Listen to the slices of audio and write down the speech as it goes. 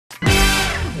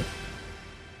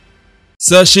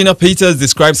Sir Shina Peters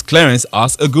describes Clarence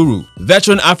as a guru.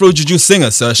 Veteran Afro Juju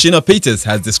singer Sir Shina Peters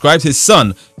has described his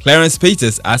son, Clarence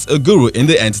Peters, as a guru in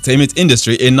the entertainment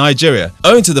industry in Nigeria,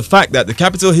 owing to the fact that the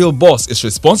Capitol Hill boss is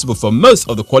responsible for most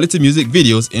of the quality music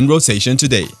videos in rotation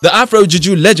today. The Afro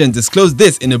Juju legend disclosed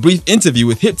this in a brief interview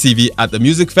with HipTv at the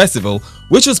music festival,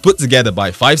 which was put together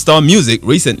by 5-Star Music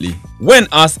recently. When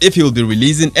asked if he will be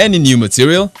releasing any new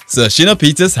material, Sir Shina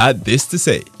Peters had this to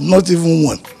say. Not even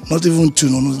one, not even two,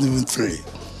 not even three.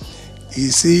 You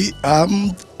see,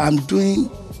 I'm doing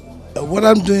what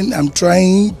I'm doing. I'm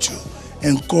trying to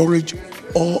encourage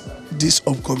all these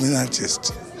upcoming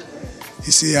artists.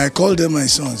 You see, I call them my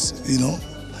sons, you know,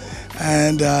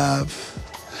 and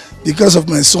because of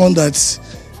my son that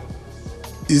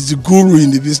is the guru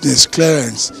in the business,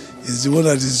 Clarence, is the one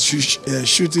that is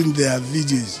shooting their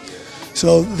videos.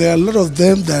 So there are a lot of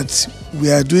them that we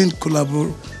are doing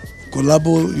collabo,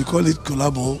 you call it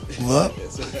collabo, well,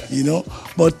 you know,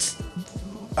 but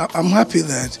I'm happy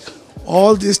that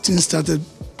all these things started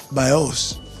by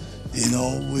us. You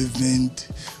know,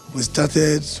 we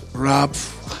started rap,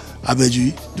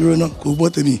 abeji, durona, ko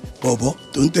botemi, bobo,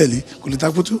 don't tell you, ko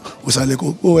letakutu, osale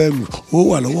ko eru, o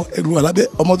wa lowo, eru alabe,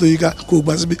 omo to yika, ko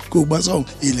gba sibi, ko gba song,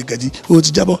 ile gadi, o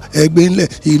ti jabo, egbe nle,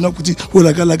 inokuti, o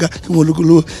lagalaga, ki won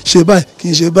logo, se báyìí, ki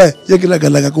n se báyìí, je ki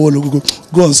lagalaga ko won logo,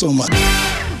 go on song man.